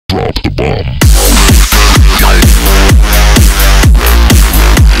Drop the bomb.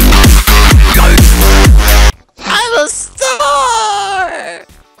 I'm a star!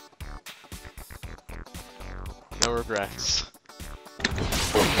 No regrets.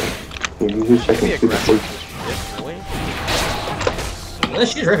 You just check Be and see the aggressive. poison. Really? Yeah,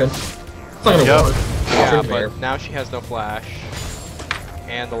 she's driven. It's not gonna Yep. work. Yeah, Tryndamere. but now she has no flash.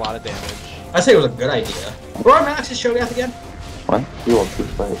 And a lot of damage. I say it was a good idea. Roy Max is Shogath again? What? You won't keep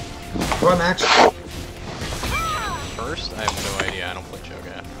fight. Roy Max? First, I have no idea. I don't play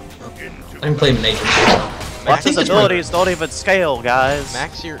Cho'Gath. I can play Nature. Lots think of it's abilities don't even scale, guys.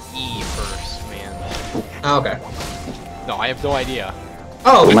 Max your E first, man. Oh, okay. No, I have no idea.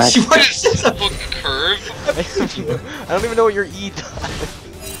 Oh, Max. she was Curve? I don't even know what your E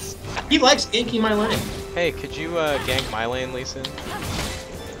does. He likes ganking my lane. Hey, could you gank my lane, Lee Sin?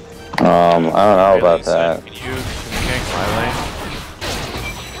 I don't know about Really, that. son, can you gank my lane?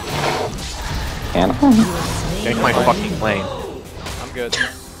 Can I? Gank my fucking lane. I'm good.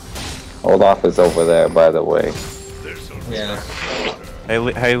 Hold off is over there, by the way. Yeah.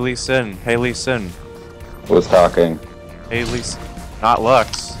 Hey Lee Sin. Hey Lee Sin. Who's talking? Hey Lee Sin. Not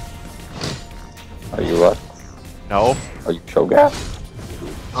Lux. Are you Lux? No. Are you Cho'Gath?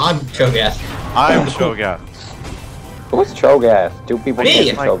 I'm Shogath. I'm Shogath. Who's Cho'Gath? Two people Me!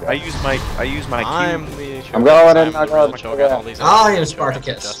 named Cho'Gath. I use my I'm Q. the I'm going in, the I'm real going Cho'Gath. All these I other am Cho'Gaths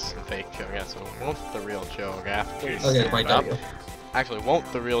Spartacus. Just fake Cho'Gath, so won't the real Cho'Gath please Okay, it's my stand up? W. Actually, won't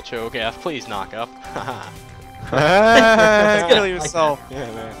the real Cho'Gath please knock up? Haha. Kill yourself. Yeah,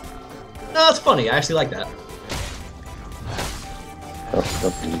 man. No, that's funny. I actually like that.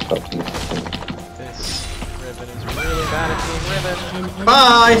 This ribbon is really bad at being ribbon.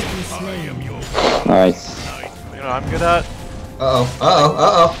 Bye! Nice. You know what I'm good at? Uh-oh, uh-oh,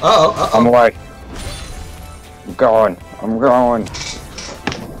 uh-oh, uh-oh, uh-oh. I'm away. I'm going. I'm going.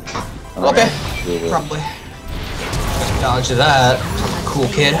 Okay. Probably. Just dodge that. Cool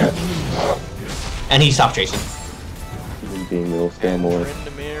kid. And he stopped chasing. Being real And stand more.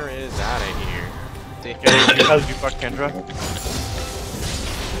 Tryndamere is out of here. Because you fuck Kendra?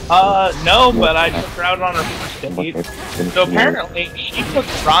 No, but I took her out on her first date. So apparently, she took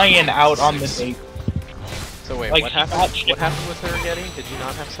Ryan out on the date. So wait, Like, what he happened? got What shit. happened with her getting? Did you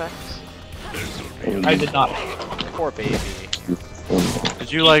not have sex? I did not. Poor baby. Did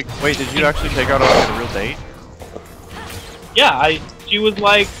you wait, did you actually take out on a real date? Yeah, she was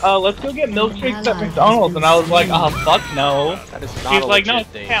like, let's go get milkshakes at McDonald's, and I was like, fuck no. That is not She's a like, no,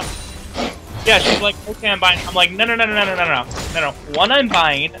 legit date. Cam. Yeah, she's like, okay, I'm buying. I'm like, no. One, I'm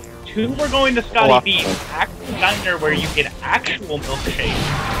buying. Two, we're going to Scotty B's, actual diner where you get actual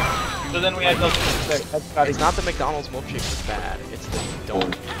milkshakes. So then we had those at Scotty It's not the McDonald's milkshake that's bad. It's the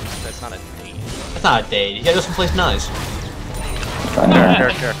don't. That's not a date. That's not a date. You gotta go someplace nice.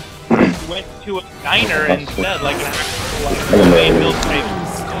 Sure. We went to a diner instead, like an actual like, made milkshake.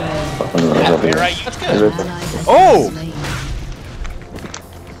 Yeah, right. That's good. Oh!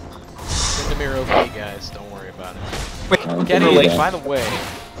 Tryndamere OP, guys. Don't worry about it. Wait, Getty, by the way,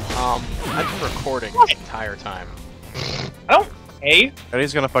 I've been recording this entire time. I don't. Hey,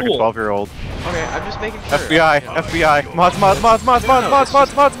 Eddie's gonna fuck a Cool. 12-year-old. Okay, I'm just making sure. FBI, you know, FBI, mods, mods. That's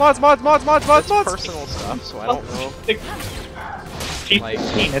personal stuff, so I don't know. she's Like-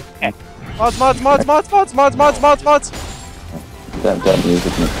 16. It's 10. Mods. That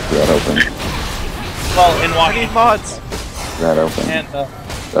music needs to be that open. Well, in I need Washington, mods. That open. and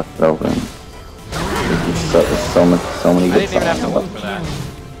That's open. So many I good didn't even have to songs. look for that.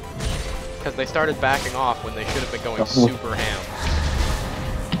 Because they started backing off when they should have been going super ham.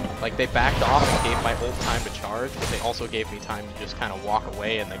 Like, they backed off and gave my ult time to charge, but they also gave me time to just kind of walk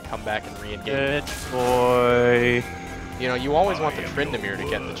away and then come back and re-engage. Bitch boy. You know, you always want the Tryndamere to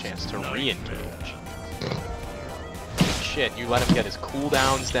get the chance to re-engage. Shit, you let him get his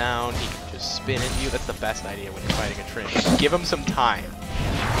cooldowns down, he can just spin into you. That's the best idea when you're fighting a Trynd. Just give him some time.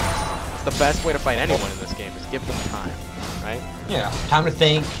 It's the best way to fight anyone in this game, is give them time, right? Yeah, time to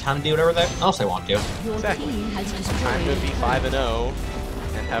think, time to do whatever else they want to. Exactly. Time to be 5-0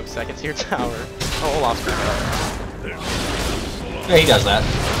 and have second tier tower. Oh, Olaf's good. Yeah, he does that.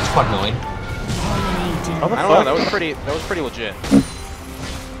 It's quite annoying. I don't know, that was pretty legit.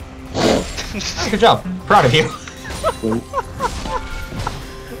 Good job. Proud of you.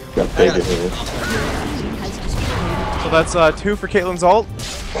 Got big here. So that's 2 for Caitlyn's ult.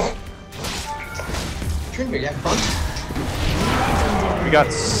 Tryndamere, you having fun? We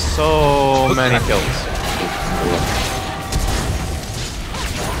got so many kills.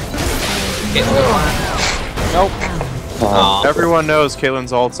 Nope. Aw. Everyone knows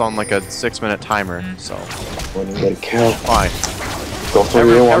Caitlyn's ult's on like a 6-minute timer, so When you get a kill. fine. Go for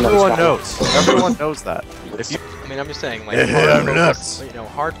you on Everyone knows. Everyone knows that. If you I mean, I'm just saying, like, Yeah, hard nuts. focus, you know,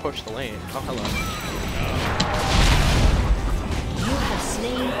 hard push the lane. Oh, hello. You have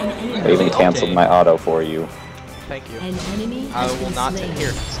slain an enemy. I even canceled my auto for you. Thank you. An enemy I has will been not slain. take.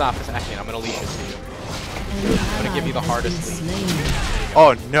 Here, stop attacking. I'm gonna leash it to you. An gonna give you the ally hardest has been lead. slain.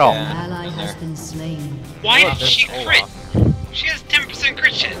 Oh no. An ally has been slain. Why Olaf, did she there's crit? Olaf. She has 10%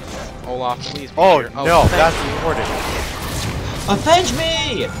 crit chance. Olaf, please be Oh here. no, thank that's you. important. Avenge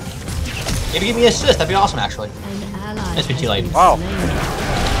me! Maybe give me an assist, that'd be awesome actually. An ally That's has too late. been Wow. slain.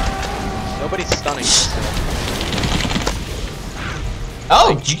 Nobody's stunning.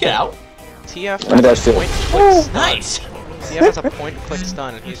 Oh, did you get out? TF Let me dash has a too. point-and-click stun. Nice! TF has a point-and-click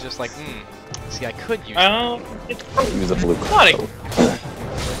stun, and he's just like, see, I could use it. It's Use a blue Sonic. card.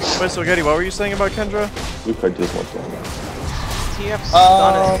 Wait, so Getty, what were you saying about Kendra? Blue card does one thing. TF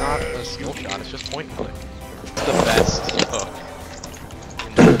stun is not a skill shot, it's just point-and-click. It's the best hook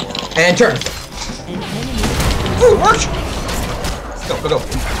in the world. And turn! An enemy Ooh, it worked! Go, go, go.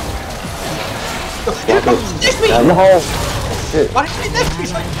 Go, here, come, stick me! No! Shit. Why did you hit that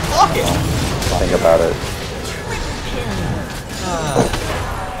piece? Like, block it! Think about it.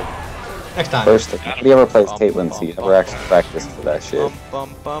 Next time. First, if nobody ever plays Caitlyn, so you never actually practice for that shit. Bum,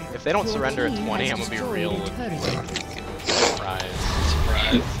 bum, bum. If they don't surrender at 20, I'm gonna be real surprised.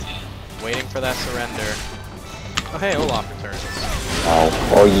 Waiting for that surrender. Oh hey, Olaf returns.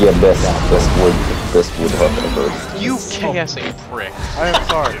 Oh yeah, this would hurt. You KSing prick. I am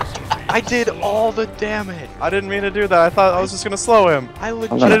sorry. I did all the damage. I didn't mean to do that. I thought I was just gonna slow him. I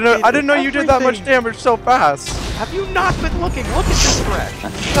legit I didn't know you did that much everything. damage so fast. Have you not been looking? Look at this wreck.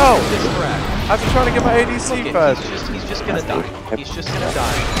 No. This wreck. I've been trying to get my ADC Look fed. at, he's just gonna die. He's just gonna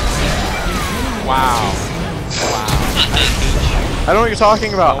die. Wow. Wow. I don't know what you're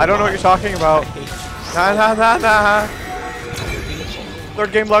talking about. I don't know what you're talking about. Nah, nah, nah, nah.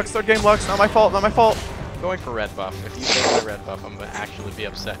 Third game Lux, not my fault, not my fault. I'm going for red buff. If you take the red buff, I'm gonna actually be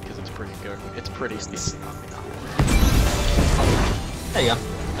upset because it's pretty good. It's pretty decent. There you go.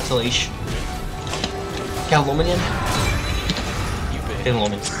 That's a leash. Got Luminion? You bitch. Didn't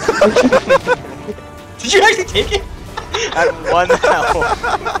Lumin. Did you actually take it? At 1 health.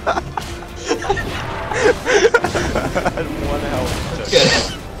 At 1 health.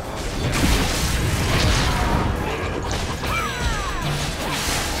 Good.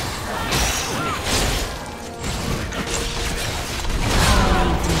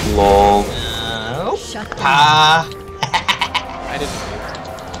 Lol. shut down. Ah. I didn't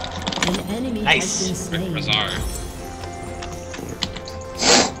mean to. An enemy Nice. has been slain. Bizarre.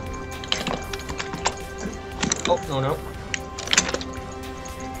 Oh, no, no.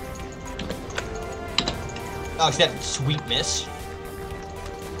 Oh, see that sweet miss?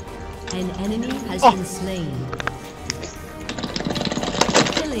 An enemy has Oh. been slain.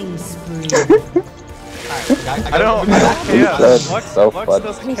 Killing spree. Alright, I don't That's KS. Lux, so Lux funny.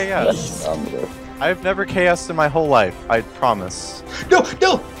 doesn't KS. There. I've never KS'd in my whole life, I promise. No,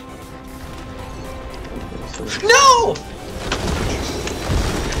 no! No!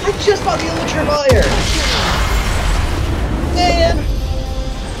 I just bought the Elixir Fire! Man!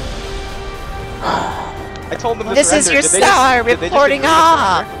 I told them to This is surrender. your Did they just- star did they just reporting agree to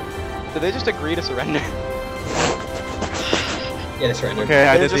off. surrender? Did they just agree to surrender? Yeah, that's right. Okay,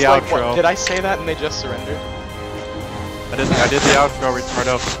 I They're did the just like, outro. what, did I say that and they just surrendered? I did the outro,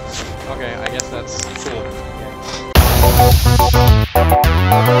 retardo. Okay, I guess that's cool.